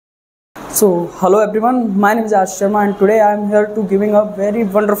So, hello everyone, my name is Ash Sharma and today I am here to giving a very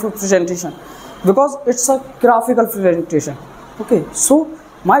wonderful presentation because it's a graphical presentation. Okay, so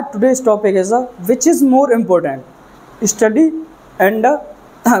my today's topic is which is more important, study and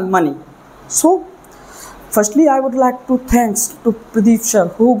money. So, firstly I would like to thanks to Pradeep sir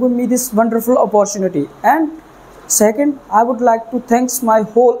who gave me this wonderful opportunity, and second I would like to thanks my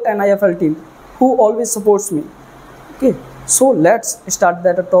whole NIFL team who always supports me. Okay, so let's start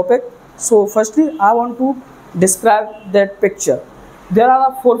that topic. So firstly I want to describe that picture. There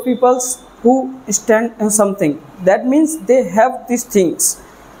are four people who stand in something, that means they have these things,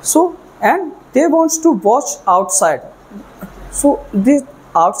 so and they wants to watch outside. So this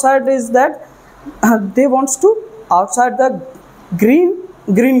outside is that they wants to outside the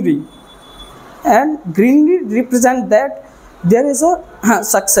greenery, and greenery represent that there is a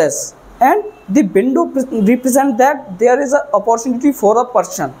success, and the window represent that there is an opportunity for a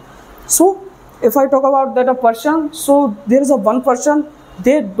person. So if I talk about that a person, so there is a one person,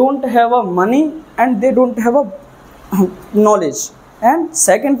 they don't have a money and they don't have a knowledge, and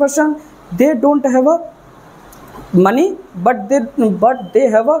second person, they don't have a money but they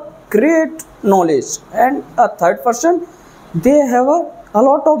have a great knowledge, and a third person, they have a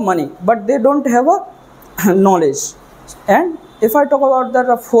lot of money but they don't have a knowledge. And if I talk about that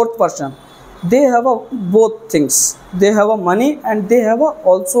a fourth person, they have a both things, they have a money and they have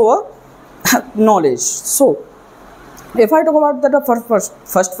also a knowledge. So if I talk about that a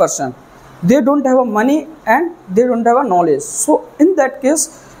first person, they don't have a money and they don't have a knowledge, so in that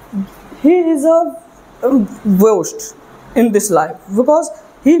case he is a worst in this life because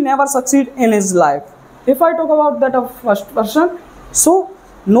he never succeed in his life. If I talk about that a first person, so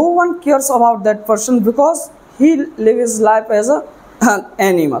no one cares about that person because he live his life as a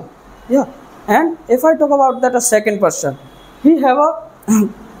animal. Yeah. And if I talk about that a second person, he have a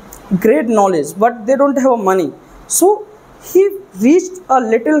great knowledge but they don't have a money, so he reached a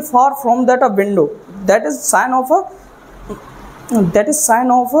little far from that a window, that is sign of a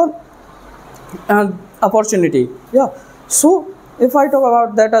opportunity. Yeah. So if I talk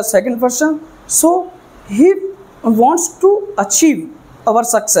about that a second person, so he wants to achieve our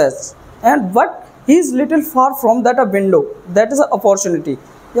success, and but he is little far from that a window, that is an opportunity.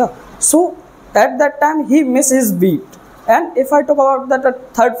 Yeah. So at that time he miss his beat. And if I talk about that a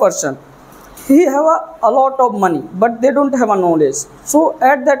third person, he have a lot of money but they don't have a knowledge, so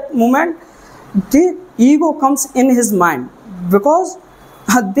at that moment the ego comes in his mind because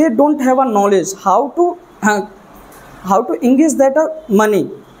they don't have a knowledge how to engage that money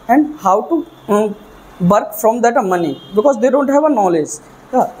and how to work from that money because they don't have a knowledge.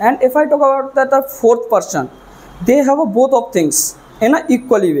 Yeah. And if I talk about that a fourth person, they have a both of things in a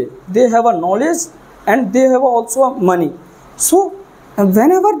equally way, they have a knowledge and they have also a money. So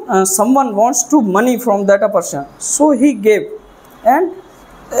whenever someone wants to money from that person, so he gave, and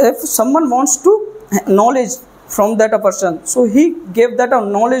if someone wants to knowledge from that person, so he gave that a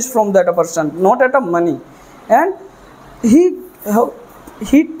knowledge from that person, not at a money, and he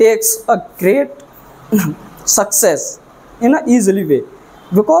takes a great success in a easily way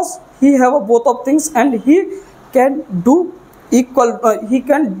because he have a both of things and he can do equal, he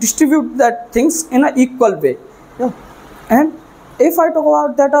can distribute that things in a equal way. Yeah. And if I talk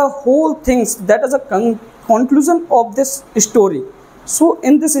about that whole things, that is a conclusion of this story. So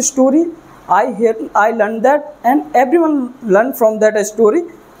in this story I learned that, and everyone learned from that story,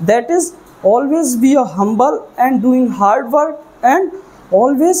 that is always be a humble and doing hard work, and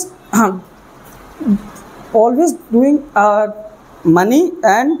always always doing money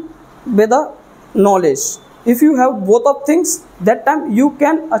and with a knowledge. If you have both of things, that time you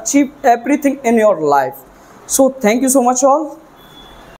can achieve everything in your life. So thank you so much all.